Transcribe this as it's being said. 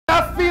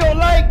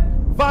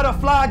Vada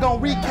Fly gonna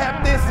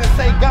recap this and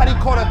say Gotti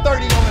caught a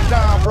 30 on the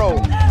John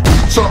Road.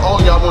 So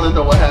all y'all wanna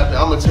know what happened?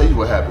 I'm gonna tell you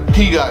what happened.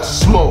 He got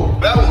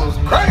smoked. That was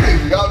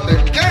crazy out the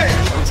game.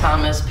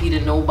 Showtime SP to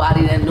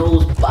nobody that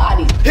knows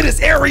body. Hit his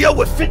area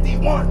with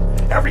 51.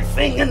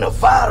 Everything in the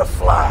Vada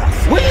Fly.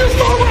 When you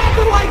start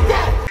rapping like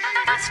that?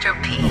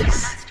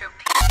 Masterpiece.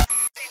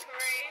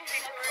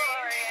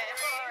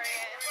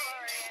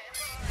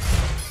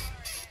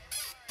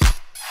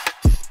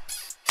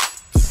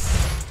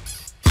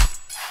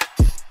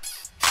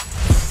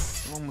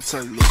 I'm gonna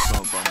tell you a little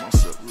something about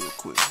myself real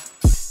quick.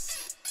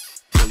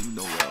 So you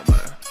know where I'm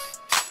at.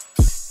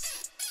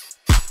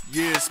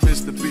 Yeah, it's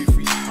Mr.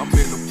 Beefy. I'm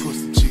in the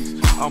pussy cheeks.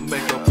 I'll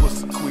make her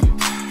pussy quick.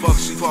 Fuck,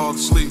 she fall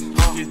asleep.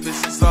 Yeah,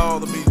 this is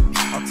all of me.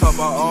 I talk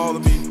about all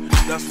of me.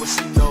 That's what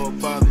she know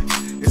about it.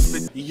 It's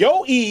the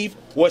Yo Eve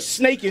was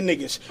snaking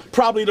niggas.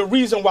 Probably the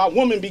reason why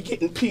women be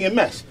getting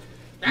PMS.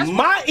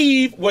 My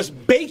Eve was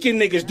baking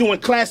niggas doing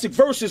classic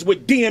verses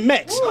with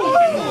DMX.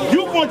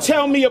 You gonna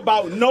tell me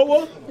about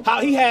Noah,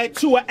 how he had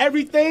two of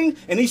everything,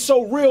 and he's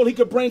so real he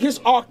could bring his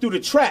arc through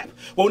the trap.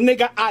 Well,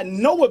 nigga, I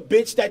know a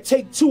bitch that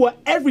take two of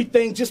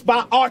everything just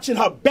by arching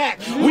her back.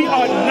 We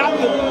are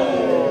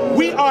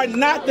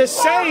not the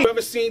same. You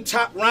ever seen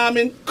Top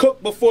Ramen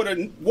cook before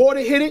the water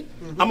hit it?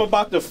 I'm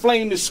about to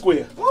flame the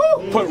square.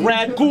 Put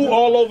ragu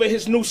all over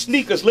his new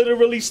sneakers,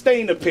 literally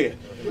stain the pair.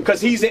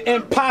 Cause he's an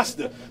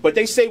imposter. But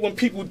they say when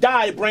people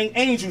die, bring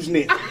angels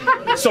near.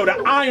 So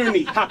the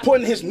irony, how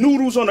putting his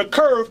noodles on a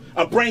curve,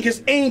 bring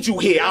his angel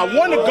here. I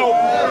wanna go.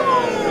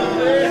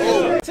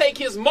 Take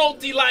his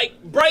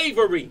multi-like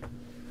bravery.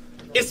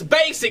 It's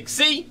basic,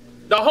 see?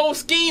 The whole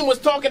scheme was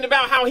talking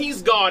about how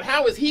he's God.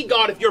 How is he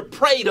God if you're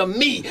prey to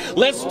me?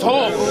 Let's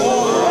talk.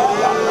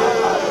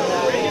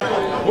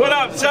 What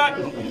up, Chuck?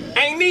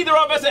 Ain't neither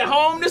of us at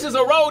home. This is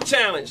a road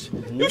challenge.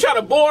 You try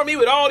to bore me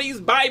with all these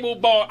Bible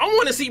bars. I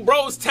want to see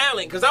bro's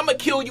talent, because I'm going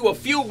to kill you a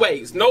few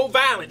ways. No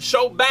violence,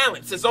 show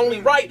balance. It's only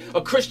right a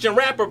Christian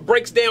rapper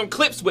breaks down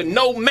clips with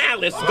no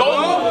malice. Go.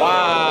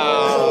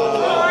 Wow.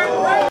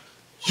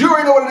 You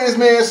already know what it is,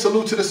 man.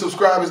 Salute to the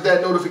subscribers, that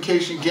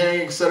notification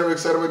gang, etc.,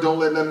 etc. Don't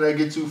let none of that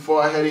get too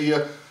far ahead of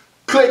you.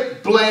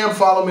 Click, blam,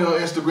 follow me on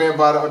Instagram,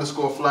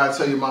 Vada_fly.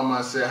 Tell your mama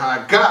I said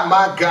hi. Got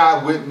my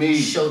guy with me.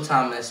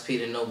 Showtime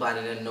SP to nobody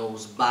that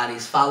knows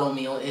bodies. Follow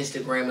me on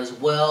Instagram as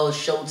well.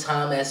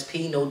 Showtime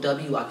SP, no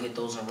W. I get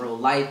those in real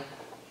life.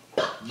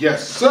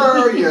 Yes,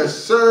 sir. Yes,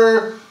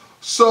 sir.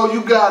 So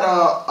you got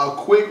a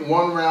quick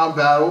one-round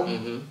battle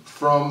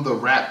from the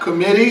rap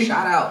committee.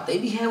 Shout out. They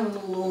be having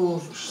a little...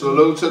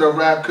 Salute to the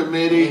rap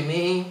committee. You know what I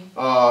mean?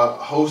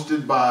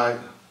 Hosted by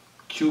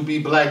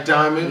QB Black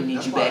Diamond. We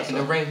need you back in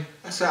the ring.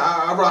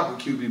 I rock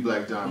with QB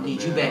Black Diamond. We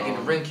need you back in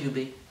the ring,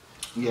 QB.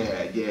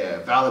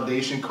 Yeah.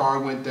 Validation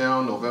card went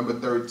down November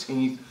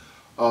 13th.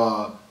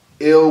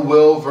 Ill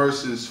Will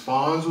versus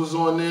Fonz was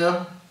on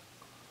there.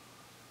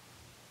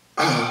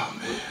 Oh,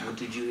 man. What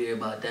did you hear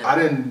about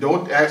that?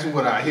 Don't ask me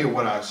what I hear,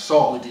 what I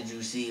saw. What did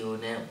you see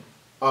on that one?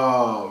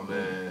 Oh,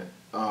 man.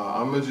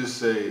 I'm going to just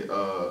say,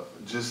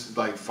 just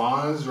like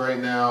Fonz right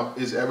now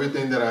is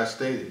everything that I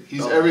stated.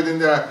 He's everything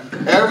that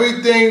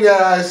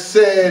I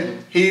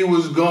said he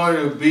was going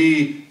to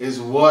be is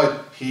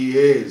what he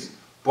is.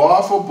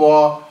 Bar for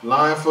bar,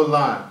 line for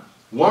line.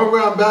 One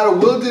round battle,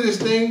 Will did his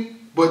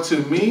thing, but to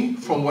me,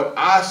 from what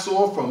I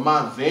saw from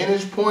my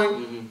vantage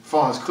point,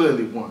 Fonz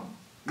clearly won.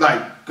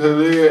 I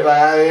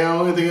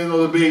don't think there's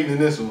no debate in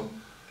this one.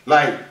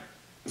 Like,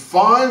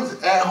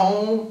 Fonz at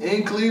home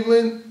in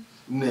Cleveland,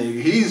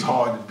 nigga, he's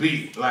hard to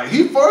beat. Like,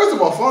 first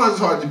of all, Fonz is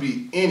hard to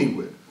beat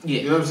anywhere.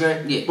 Yeah. You know what I'm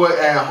saying? Yeah. But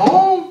at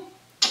home,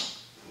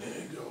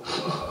 nigga,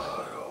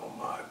 what? Oh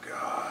my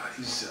God.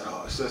 He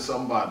said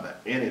something about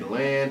the in it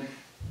land,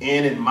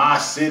 in my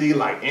city,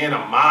 like in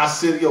my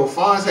city. Yo,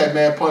 Fonz had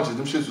mad punches.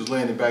 Them shits was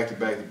landing back to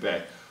back to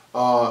back.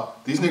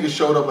 These niggas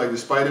showed up like the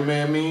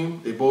Spider-Man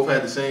meme. They both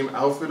had the same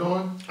outfit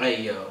on.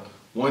 Hey, yo.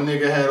 One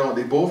nigga had on,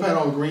 they both had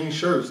on green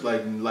shirts,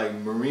 like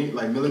marine,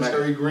 like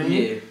military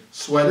green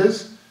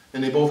sweaters.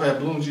 And they both had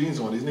blue jeans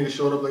on. These niggas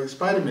showed up like a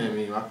Spider-Man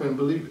meme. I couldn't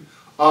believe it.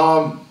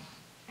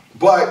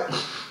 But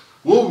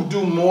we'll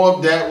do more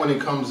of that when it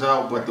comes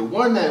out. But the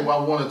one that I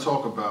want to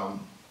talk about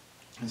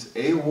is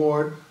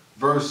A-Ward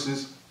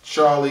versus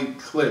Charlie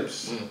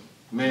Clips.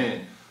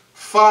 Man,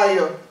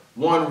 fire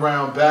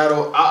one-round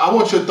battle. I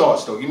want your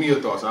thoughts, though. Give me your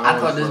thoughts. I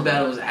thought this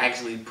battle was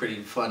actually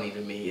pretty funny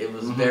to me. It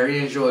was very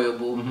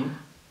enjoyable.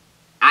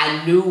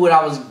 I knew what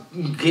I was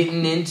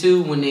getting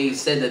into when they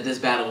said that this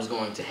battle was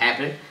going to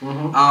happen.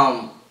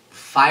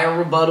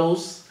 Fire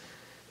rebuttals,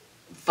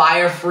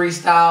 fire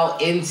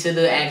freestyle into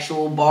the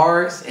actual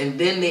bars, and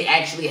then they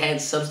actually had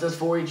substance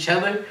for each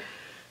other.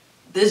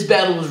 This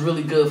battle was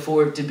really good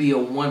for it to be a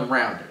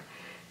one-rounder.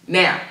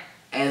 Now,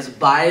 as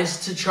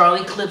biased to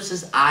Charlie Clips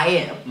as I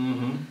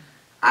am,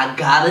 I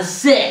gotta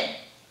say,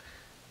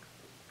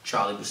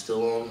 Charlie was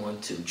still on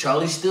 1-2.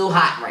 Charlie's still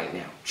hot right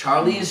now.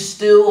 Charlie is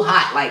still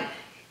hot. Like,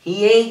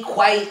 he ain't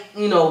quite,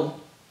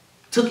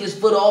 took his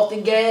foot off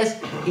the gas.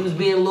 He was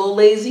being a little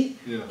lazy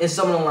in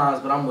some of the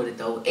lines, but I'm with it,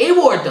 though.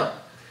 A-Ward, though.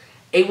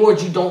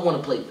 A-Ward, you don't want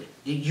to play with.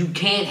 You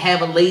can't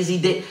have a lazy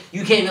day.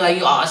 You can't be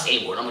like, oh, it's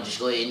A-Ward. I'm going to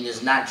just go ahead and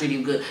just not treat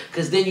him good.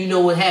 Because then you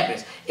know what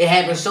happens. It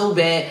happens so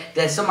bad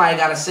that somebody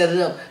got to set it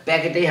up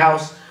back at their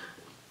house.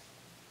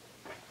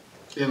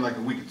 In like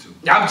a week or two.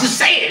 I'm just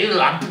saying.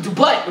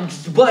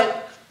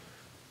 But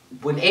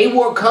when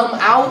A-Ward come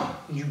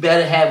out, you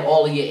better have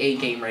all of your A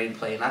game ready to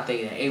play. And I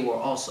think that A-Ward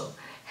also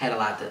had a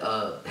lot to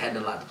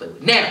play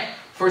with. Now,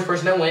 first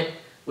person that went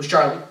was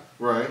Charlie.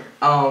 Right.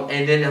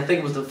 And then I think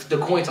it was the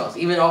coin toss.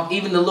 Even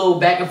the little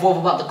back and forth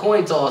about the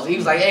coin toss. He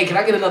was like, "Hey, can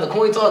I get another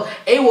coin toss?"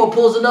 A-Ward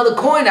pulls another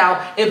coin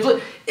out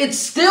and it's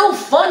still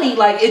funny.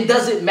 Like it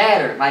doesn't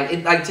matter.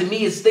 Like to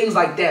me, it's things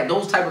like that.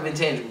 Those type of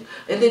intangibles.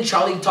 And then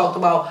Charlie talked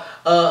about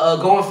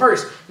going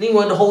first. And he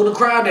wanted to hold the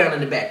crowd down in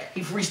the back. He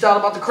freestyled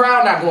about the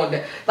crowd not going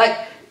down. Like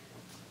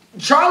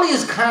Charlie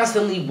is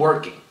constantly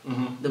working.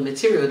 The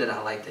material that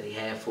I like that he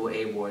had for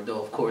A-Ward,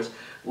 though, of course,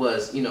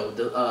 was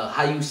the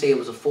how you say it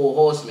was a 4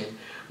 horsemen.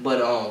 But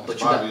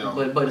it's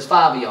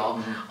 5 of y'all.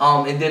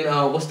 And then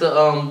what's the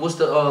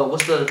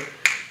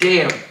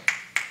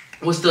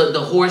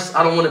horse?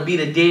 I don't want to be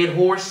the dead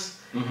horse.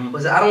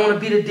 Was it I don't want to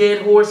be the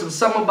dead horse? It was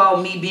something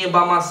about me being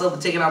by myself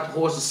and taking out the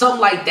horse or something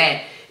like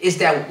that. It's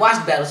that watch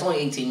the battle. It's only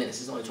 18 minutes.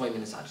 It's only 20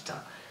 minutes out your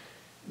time.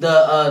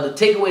 The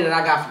takeaway that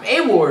I got from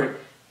A-Ward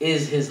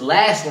is his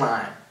last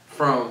line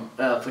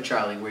for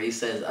Charlie, where he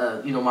says,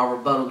 my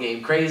rebuttal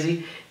game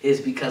crazy is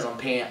because I'm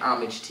paying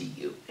homage to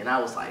you. And I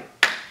was like,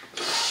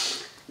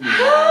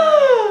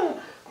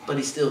 but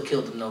he still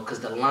killed him though, because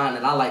the line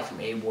that I like from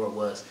A-Ward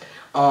was,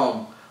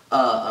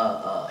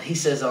 he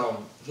says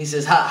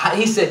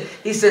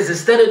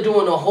instead of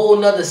doing a whole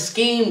nother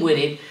scheme with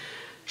it,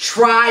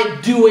 try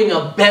doing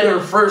a better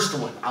first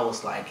one. I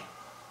was like,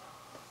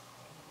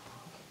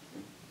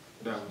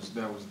 they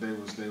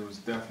was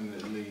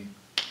definitely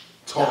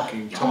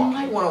talking. Y'all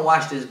might want to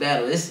watch this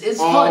battle. It's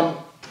fun.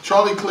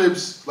 Charlie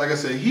Clips, like I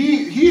said,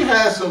 he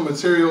had some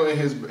material in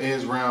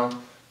his round.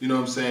 You know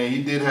what I'm saying?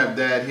 He did have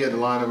that. He had the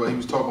line about, he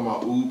was talking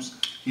about oops.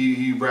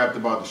 He rapped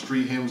about the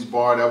street hymns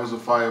bar. That was a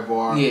fire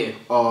bar. Yeah.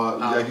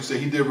 Like you said,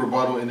 he did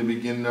rebuttal in the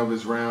beginning of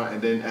his round,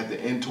 and then at the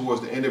end,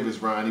 towards the end of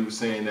his round, he was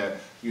saying that,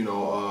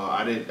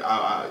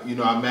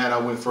 I'm mad I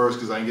went first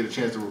because I didn't get a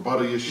chance to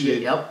rebuttal your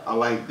shit. Yep. I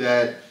like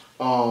that.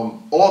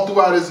 All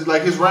throughout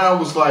his round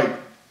was like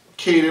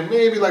catered,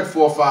 maybe like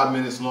 4 or 5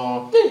 minutes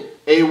long.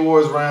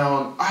 A-Ward's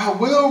round, I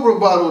will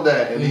rebuttal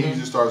that. And then he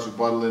just starts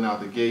rebuttaling out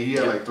the gate. He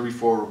had like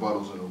 3-4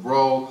 rebuttals in a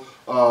row.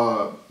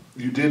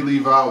 You did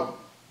leave out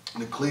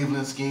the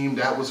Cleveland scheme.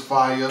 That was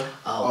fire. The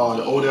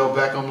Odell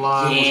Beckham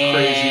line was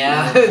crazy. You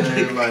know what I'm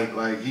saying?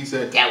 Like he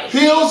said,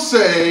 he'll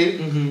say,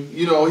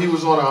 he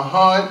was on a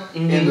hunt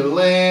in the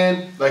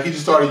land. Like he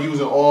just started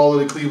using all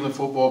of the Cleveland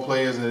football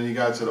players, and then he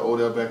got to the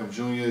Odell Beckham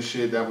Jr.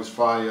 shit. That was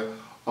fire.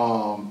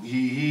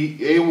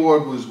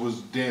 A-Ward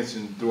was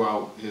dancing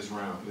throughout his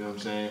round. You know what I'm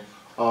saying?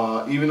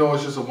 Even though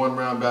it's just a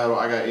 1-round battle,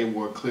 I got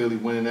A-Ward clearly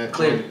winning that.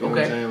 You know what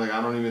I'm saying? Like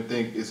I don't even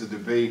think it's a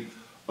debate.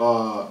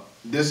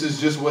 This is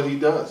just what he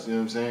does. You know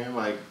what I'm saying?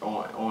 Like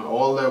on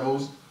all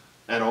levels,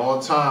 at all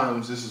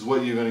times, this is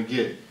what you're gonna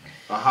get.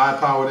 A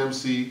high-powered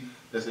MC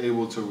that's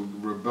able to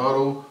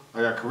rebuttal.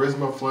 I got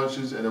charisma,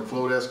 flunches, and a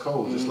flow that's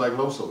cold, just like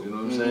Loso. You know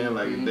what I'm saying?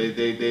 Like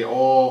they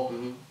all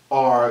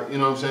are. You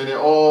know what I'm saying? They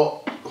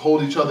all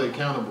hold each other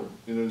accountable.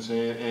 You know what I'm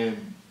saying? And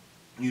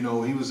he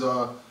was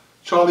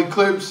Charlie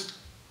Clips.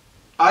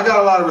 I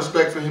got a lot of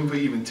respect for him for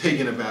even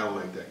taking a battle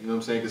like that. You know what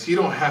I'm saying? Because he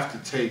don't have to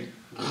take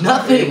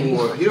nothing.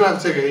 He don't have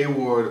to take an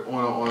A-Ward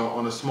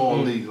on a small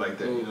league like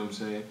that. You know what I'm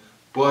saying?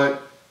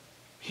 But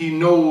he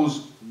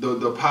knows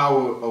the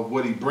power of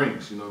what he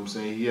brings. You know what I'm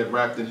saying? He had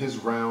rapped in his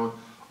round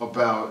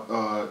about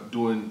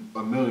doing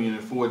 $1 million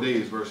in 4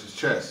 days versus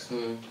chess.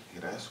 Yeah,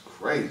 that's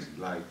crazy.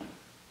 Like,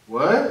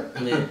 what?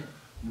 Yeah.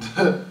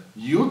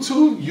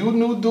 YouTube, you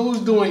new dudes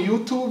doing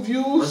YouTube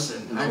views?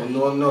 Listen,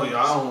 y'all don't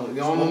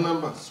know nothing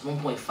about. It's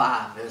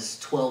 1.5. It's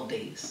 12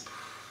 days.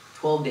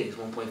 12 days,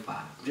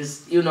 1.5.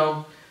 Just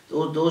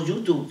those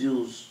YouTube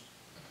views.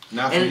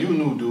 Not for you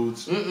new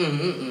dudes.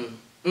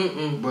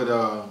 But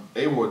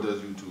A-Ward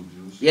does YouTube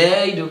views.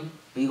 Yeah, he do.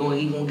 He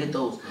gonna get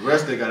those. The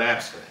rest they got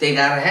apps for. They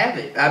gotta have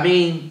it. I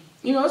mean,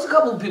 there's a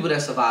couple of people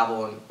that survive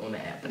on the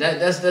app, but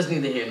that's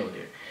neither here nor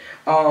there.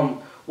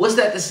 What's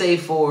that to say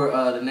for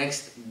the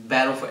next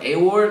battle for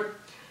A-Ward?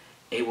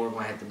 A-Ward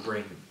gonna have to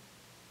bring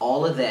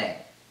all of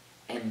that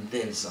and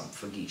then some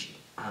for Geechee.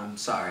 I'm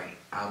sorry.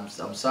 I'm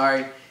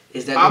sorry.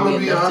 Is that I'm gonna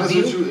be honest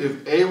with you?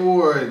 If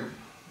A-Ward,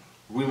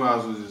 we might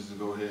as well just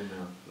go ahead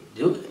now.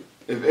 Do it.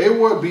 If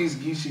A-Ward beats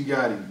Geechee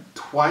Gotti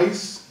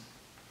twice,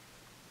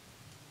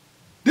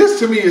 this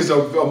to me is a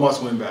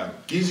must-win battle.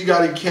 Geechee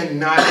Gotti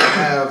cannot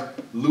have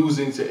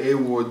losing to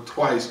A-Ward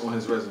twice on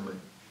his resume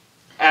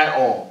at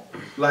all.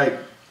 Like.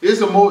 It's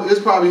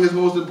probably his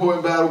most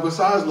important battle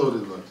besides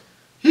Loaded Lunch.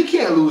 He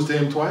can't lose to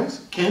him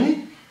twice, can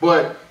he?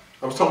 But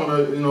I was talking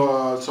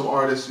to some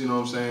artists, you know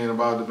what I'm saying,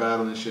 about the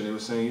battle and shit. They were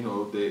saying,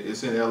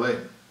 it's in LA.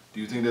 Do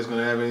you think that's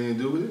gonna have anything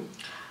to do with it?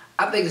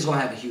 I think it's gonna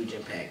have a huge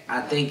impact.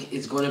 I think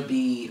it's gonna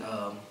be.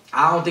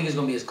 I don't think it's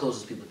gonna be as close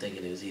as people think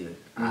it is either.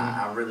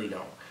 I really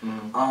don't.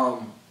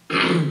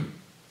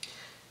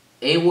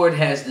 A-Ward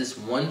has this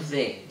one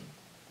thing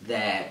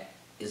that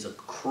is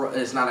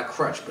it's not a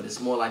crutch, but it's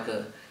more like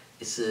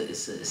it's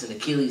an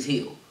Achilles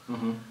heel.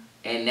 Mm-hmm.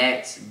 And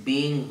that's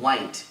being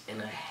white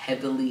in a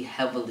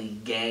heavily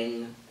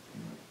gang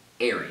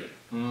area.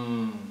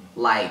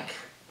 Like,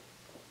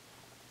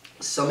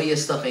 some of your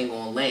stuff ain't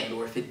gonna land,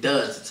 or if it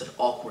does, it's an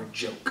awkward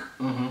joke.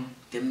 Them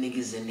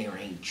niggas in there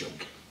ain't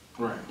joking.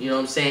 Right. You know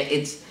what I'm saying?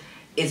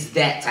 It's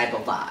that type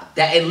of vibe.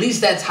 That, at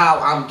least that's how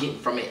I'm getting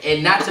from it.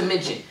 And not to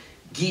mention,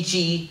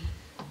 Geechee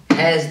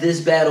has this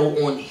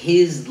battle on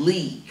his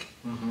league.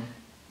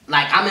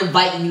 Like, I'm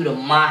inviting you to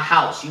my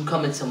house. You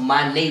come into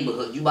my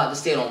neighborhood. You about to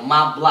stand on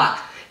my block,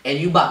 and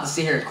you about to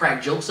sit here and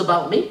crack jokes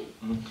about me?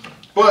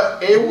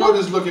 But A-Ward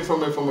is looking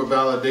from it from a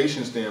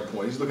validation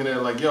standpoint. He's looking at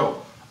it like,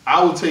 yo,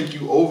 I will take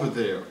you over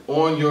there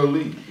on your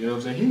league. You know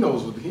what I'm saying? He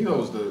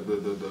knows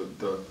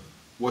the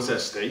what's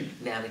at stake.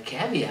 Now the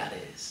caveat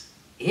is,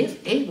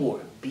 if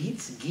A-Ward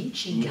beats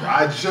Geechee Gotti,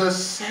 I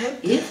just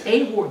said that. If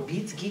A-Ward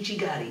beats Geechee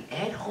Gotti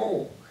at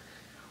home,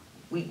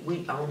 I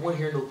don't want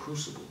to hear no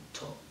Crucible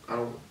talk. I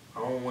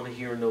don't want to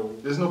hear no.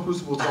 There's no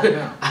Crucible talk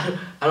now. I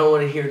don't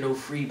want to hear no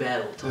free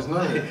battle talk. There's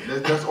none of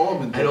that. That's all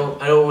been dead.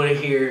 I don't want to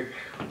hear.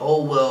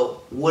 Oh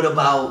well, what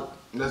about?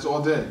 That's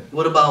all dead.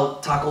 What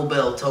about Taco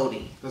Bell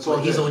Tony? That's all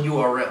He's dead. on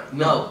URL.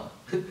 No,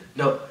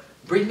 no.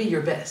 Bring me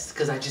your best,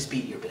 because I just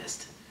beat your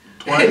best.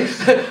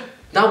 Twice?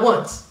 Not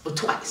once, but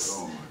twice.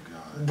 Oh my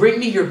God. Bring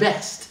me your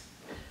best.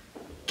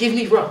 Give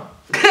me rum.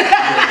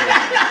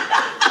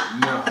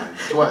 No,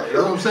 twice. That's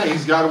what I'm saying.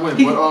 He's got to win.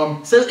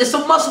 But So it's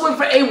a must win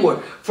for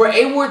A-Ward. For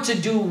A-Ward to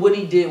do what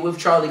he did with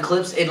Charlie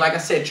Clips, and like I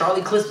said,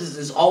 Charlie Clips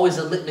is always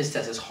a litmus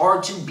test. It's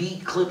hard to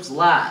beat Clips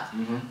live.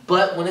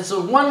 But when it's a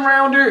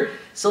one-rounder,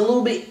 it's a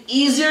little bit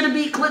easier to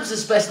beat Clips,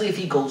 especially if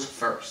he goes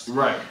first.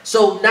 Right.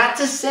 So not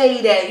to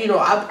say that, you know,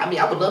 I mean,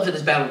 I would love for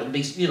this battle to be,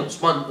 you know,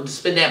 to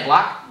spin that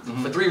block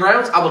for 3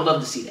 rounds. I would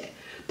love to see that.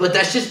 But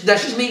that's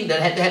just me.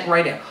 That had to happen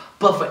right now.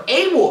 But for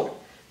A-Ward,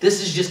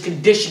 this is just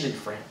conditioning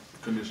for him.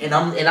 And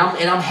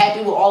I'm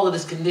happy with all of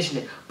this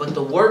conditioning. But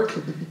the work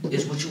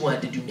is what you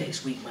wanted to do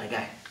next week, my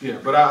guy. yeah,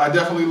 but I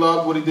definitely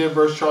loved what he did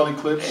versus Charlie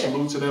Clips. Yeah.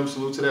 Salute to them.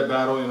 Salute to that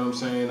battle. You know what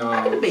I'm saying?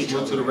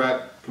 Salute to the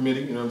rap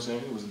committee. You know what I'm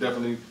saying? It was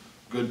definitely a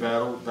good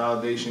battle,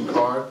 validation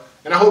card,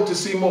 and I hope to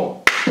see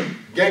more.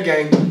 Gang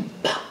gang.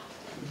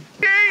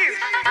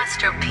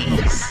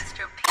 Masterpiece.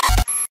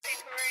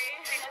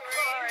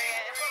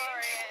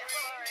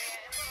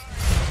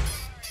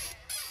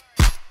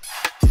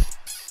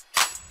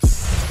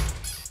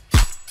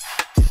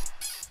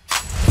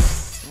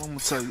 I'm gonna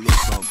tell you a little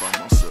something about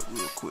myself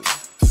real quick.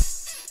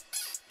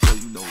 So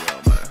you know where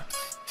I'm at.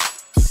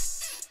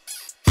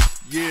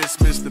 Yeah, it's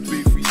Mr.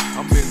 Beefy.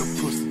 I'm in the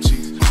pussy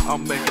cheeks. I'll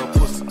make her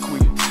pussy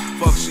quick.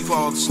 Fuck, she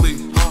fall asleep.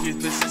 Yeah,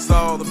 this is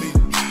all of me.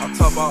 I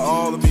talk about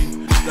all of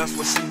me. That's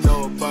what she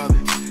know about it.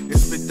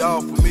 It's big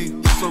dog for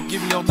me. So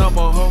give me your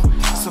number, ho.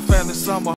 It's a family summer.